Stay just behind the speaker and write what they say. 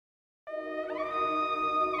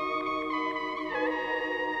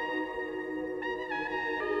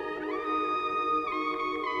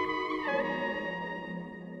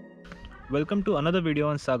Welcome to another video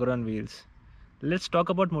on Sagar on Wheels. Let's talk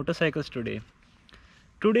about motorcycles today.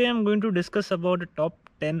 Today I'm going to discuss about the top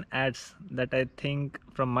 10 ads that I think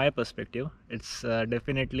from my perspective. It's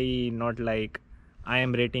definitely not like I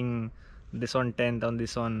am rating this on 10th on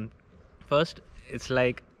this on first. It's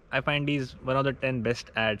like I find these one of the 10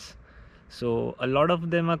 best ads. So a lot of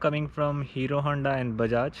them are coming from Hero, Honda and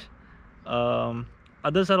Bajaj.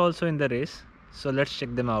 Others are also in the race. So let's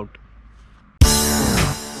check them out.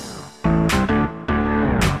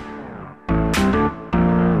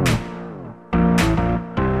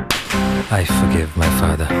 I forgive my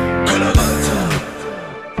father.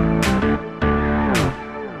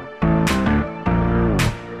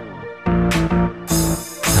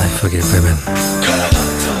 I forgive women.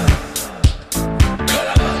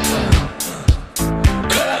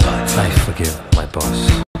 I forgive my boss.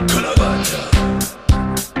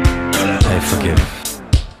 I forgive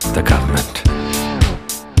the government.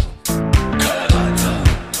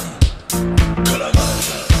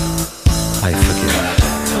 I forgive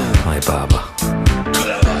my barber.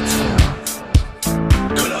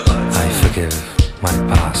 I forgive my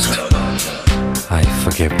past. I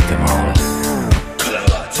forgive them all.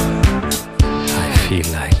 I feel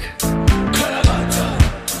like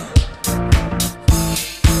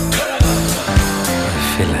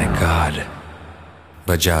God.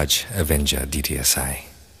 Bajaj Avenger DTSI.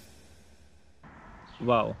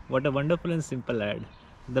 Wow, what a wonderful and simple ad.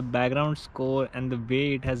 The background score and the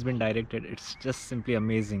way it has been directed, it's just simply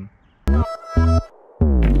amazing.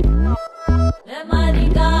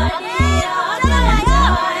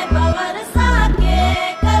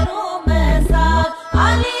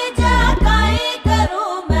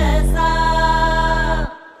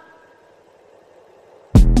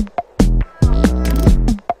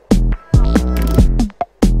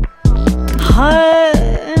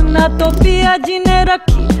 ना तो पिया जी ने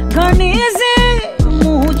रखी घनी से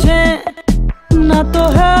मुझे, ना तो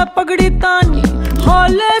है पगड़ी तानी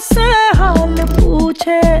हौले से हाल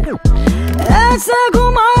पूछे। ऐसे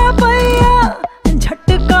घुमाए पैया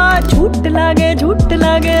झटका झूठ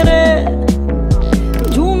लागे रे।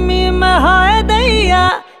 झूमी में हाय दैया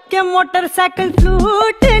के मोटरसाइकिल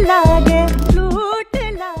फ्लूट लागे रे।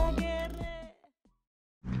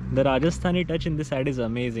 The Rajasthani touch in this ad is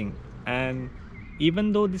amazing, and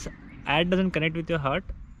even though this ad doesn't connect with your heart,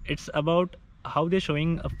 it's about how they're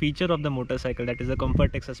showing a feature of the motorcycle, that is the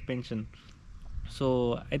Comfort-Tech suspension.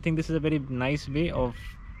 So I think this is a very nice way of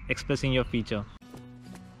expressing your feature.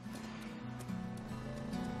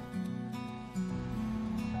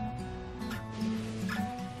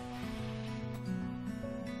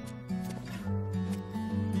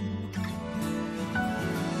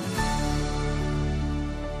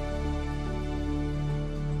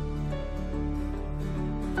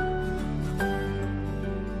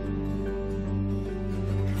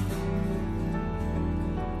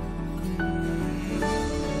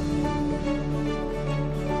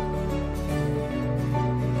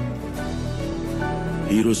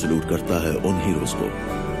 Hero salute करता है उन heroes को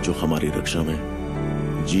जो हमारी रक्षा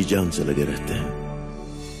में जी जान से लगे रहते हैं.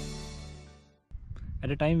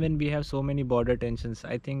 At a time when we have so many border tensions,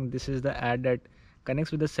 I think this is the ad that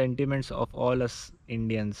connects with the sentiments of all us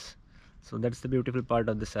Indians. So that's the beautiful part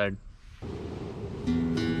of this ad.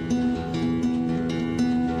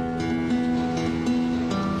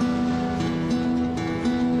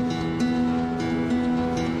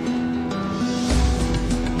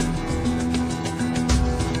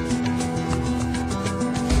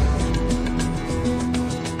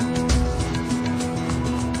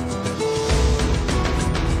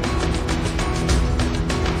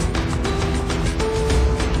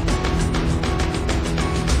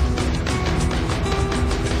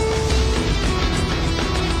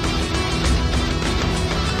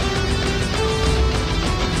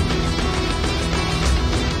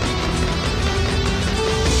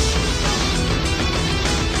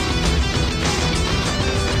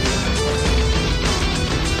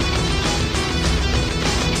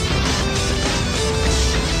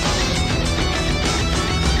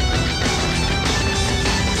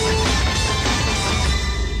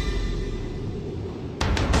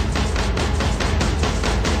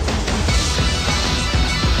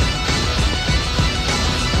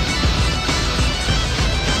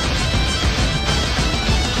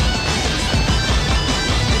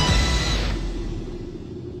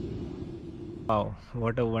 Wow,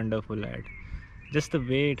 what a wonderful ad. Just the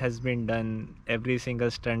way it has been done, every single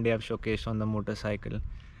stunt they have showcased on the motorcycle.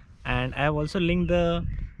 And I have also linked the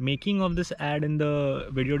making of this ad in the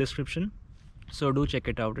video description. So do check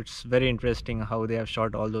it out. It's very interesting how they have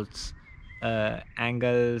shot all those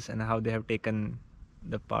angles and how they have taken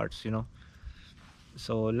the parts,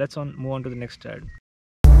 So let's move on to the next ad.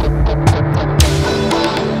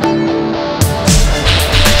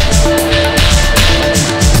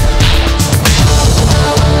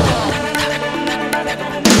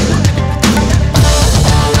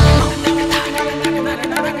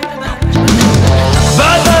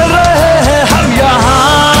 बदल रहे हैं हम यहाँ,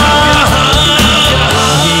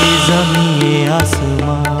 ये ज़मीं ये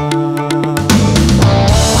आसमां,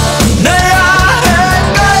 नया है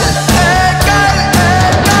कल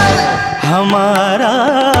हमारा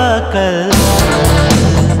कल,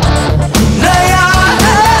 नया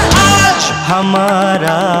है आज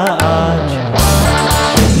हमारा आज,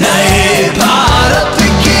 नए भारत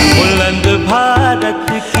की बुलंद भारत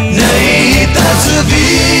की नई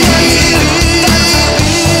तस्वीर,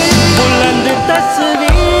 बुलंद तस्वीर,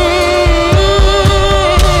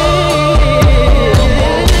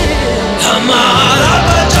 हमारा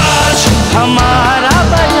बजाज, हमारा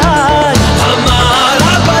बजाज,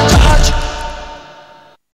 हमारा Bajaj.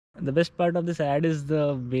 The best part of this ad is the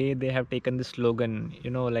way they have taken the slogan,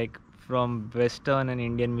 like from Western and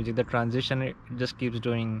Indian music, the transition it just keeps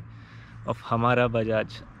doing of Hamara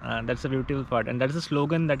Bajaj. That's a beautiful part, and that's the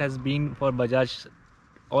slogan that has been for Bajaj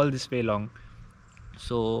all this way long.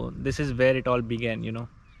 So this is where it all began.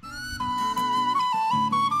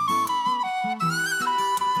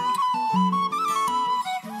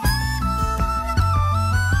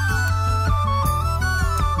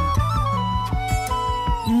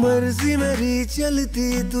 मर्जी मेरी चलती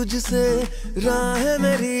तुझसे, राह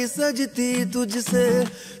मेरी सजती तुझसे,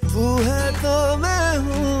 तू है तो मैं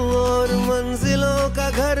हूँ और मंजिलों का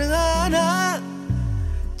घर आना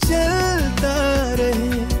चलता रहे,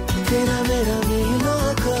 तेरा मेरा मीलों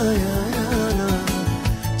का याराना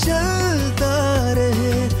चलता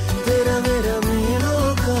रहे, तेरा मेरा मीलों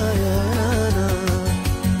का याराना,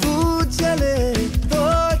 तू चले तो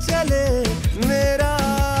चले मेरा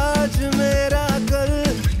आज मेरा कल,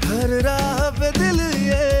 हर राह पे दिल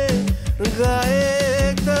ये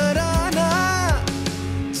गाए तराना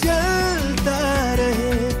चलता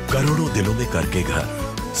रहे. करोड़ों दिलों में करके घर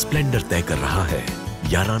स्प्लेंडर तय कर रहा है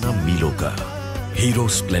याराना मीलों का. हीरो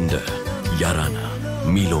स्प्लेंडर, याराना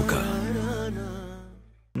मीलों का.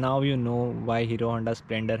 Now you know why Hero Honda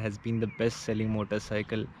Splendor has been the best selling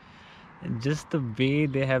motorcycle. Just the way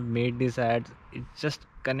they have made these ads, it just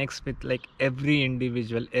connects with like every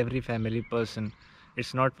individual, every family person.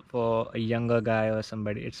 It's not for a younger guy or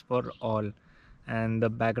somebody, it's for all. And the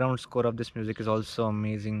background score of this music is also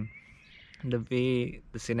amazing. The way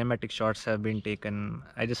the cinematic shots have been taken,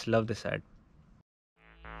 I just love this ad.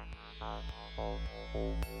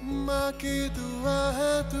 माँ की दुआ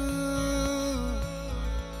है तू,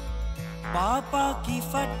 पापा की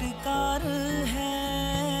फटकार है,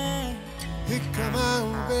 एक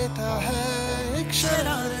कमाऊं बेटा है, एक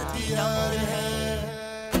शरारती यार है,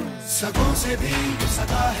 सगों से भी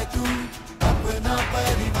सगा है तू, अपना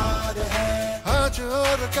परिवार है, आज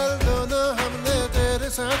और कल दोनों हमने तेरे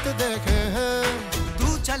साथ देखे हैं,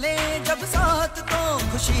 तू चले जब साथ तो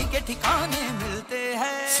खुशी के ठिकाने मिलते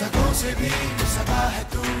हैं, सगों से भी सगा है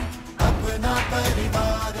तू, अपना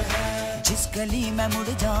परिवार है, जिस गली में मुड़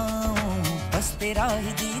जाऊं बस तेरा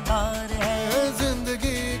ही दीदार है,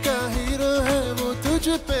 जिंदगी का हीरो है वो तुझ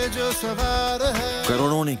पे जो सवार है.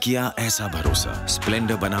 करोड़ों ने किया ऐसा भरोसा,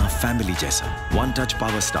 स्प्लेंडर बना फैमिली जैसा. One touch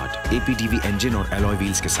power start, APTV engine और एलॉय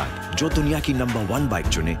व्हील्स के साथ, जो दुनिया की नंबर 1 बाइक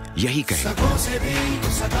चुने यही कहे. सगों से भी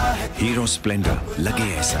सगा है तू, हीरो स्प्लेंडर, लगे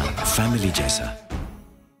ऐसा फैमिली जैसा.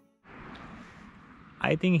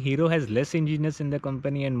 I think Hero has less engineers in the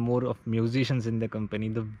company and more of musicians in the company.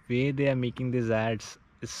 The way they are making these ads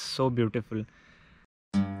is so beautiful.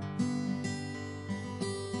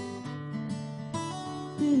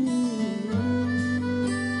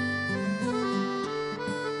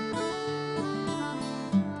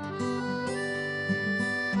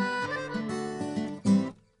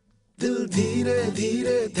 दिल धीरे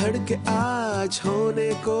धीरे धड़के आज होने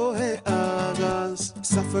को है आगाज,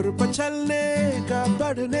 सफर पर चलने का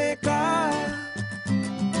बढ़ने का,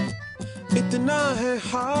 इतना है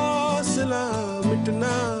हौसला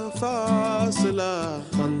मिटना फासला,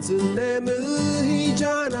 मंजिल ने मिल ही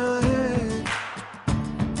जाना है.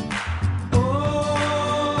 ओ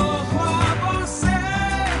ख्वाबों से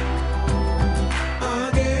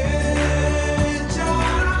आगे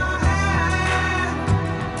जाना है,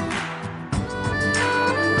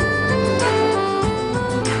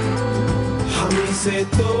 हमी से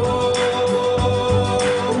तो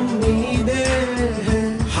उम्मीदें हैं,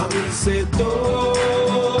 हमी से तो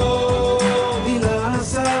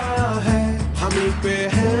दिलासा है, हमी पे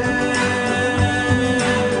है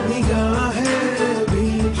निगाहें भी,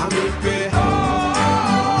 हमी पे है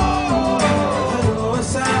भरोसा.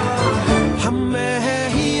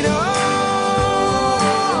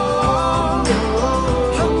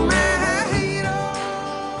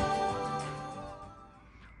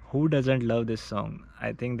 doesn't love this song?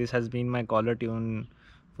 I think this has been my caller tune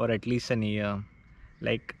for at least an year.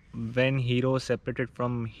 Like when Hero separated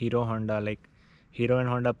from Hero Honda, like Hero and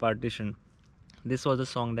Honda partition, this was a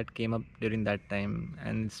song that came up during that time,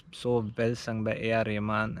 and it's so well sung by A.R.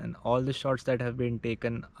 Rahman, and all the shots that have been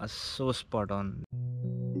taken are so spot on.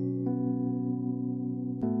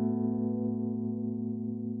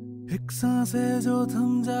 एक सांसें जो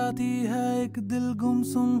थम जाती है, एक दिल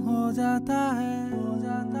गुमसुम हो जाता है,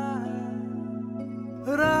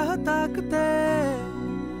 राह ताकते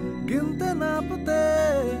गिनते नापते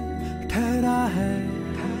ठहरा है,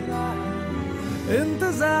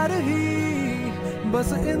 इंतजार ही बस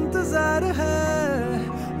इंतजार है,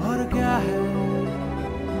 और क्या है।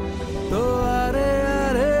 तो अरे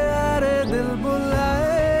अरे अरे दिल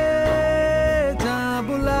बुलाए, जहाँ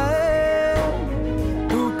बुलाए,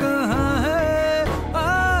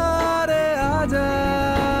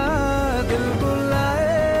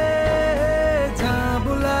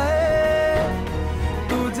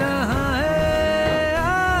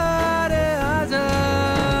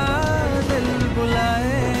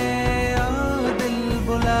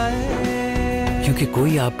 क्योंकि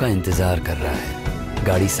कोई आपका इंतजार कर रहा है।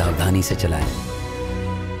 गाड़ी सावधानी से चलाएं।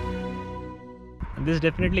 This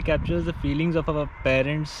definitely captures the feelings of our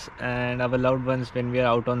parents and our loved ones when we are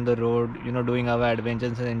out on the road, doing our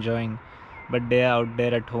adventures and enjoying, but they are out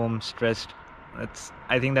there at home stressed.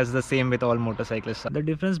 I think that's the same with all motorcyclists. The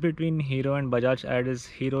difference between Hero and Bajaj ad is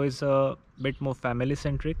Hero is a bit more family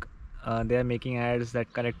centric. They are making ads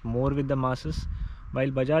that connect more with the masses, while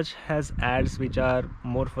Bajaj has ads which are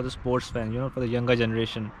more for the sports fans, for the younger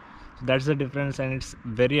generation. So that's the difference, and it's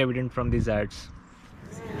very evident from these ads.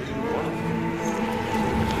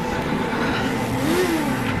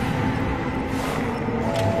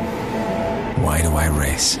 Why do I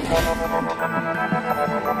race?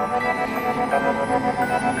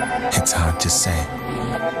 It's hard to say.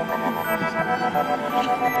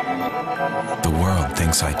 The world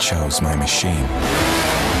thinks I chose my machine.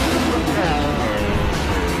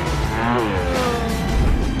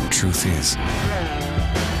 Truth is,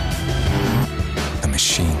 the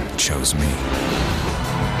machine chose me.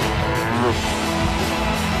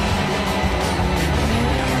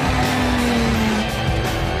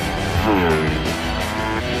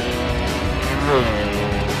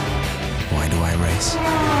 Why do I race?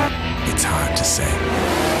 It's hard to say.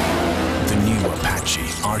 The new Apache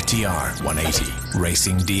RTR 180,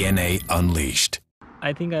 racing DNA unleashed.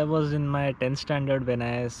 I think I was in my 10th standard when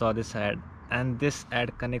I saw this ad, and this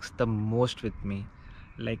ad connects the most with me.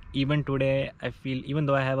 Like even today, I feel, even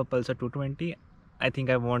though I have a Pulsar 220, I think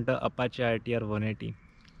I want a Apache RTR 180.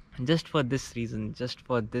 Just for this reason, just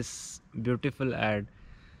for this beautiful ad,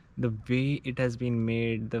 the way it has been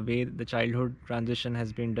made, the way the childhood transition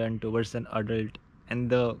has been done towards an adult,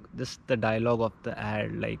 and just the dialogue of the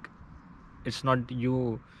ad, like it's not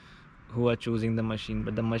you who are choosing the machine,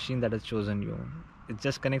 but the machine that has chosen you. It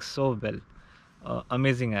just connects so well.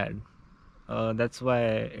 Amazing ad. That's why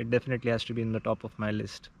it definitely has to be in the top of my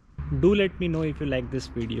list. Do let me know if you like this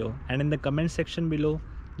video, and in the comment section below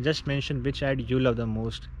just mention which ad you love the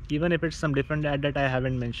most, even if it's some different ad that I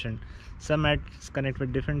haven't mentioned. Some ads connect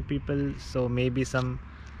with different people, so maybe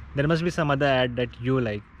there must be some other ad that you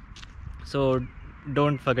like, so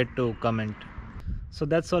don't forget to comment. So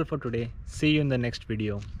that's all for today. See you in the next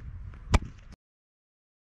video.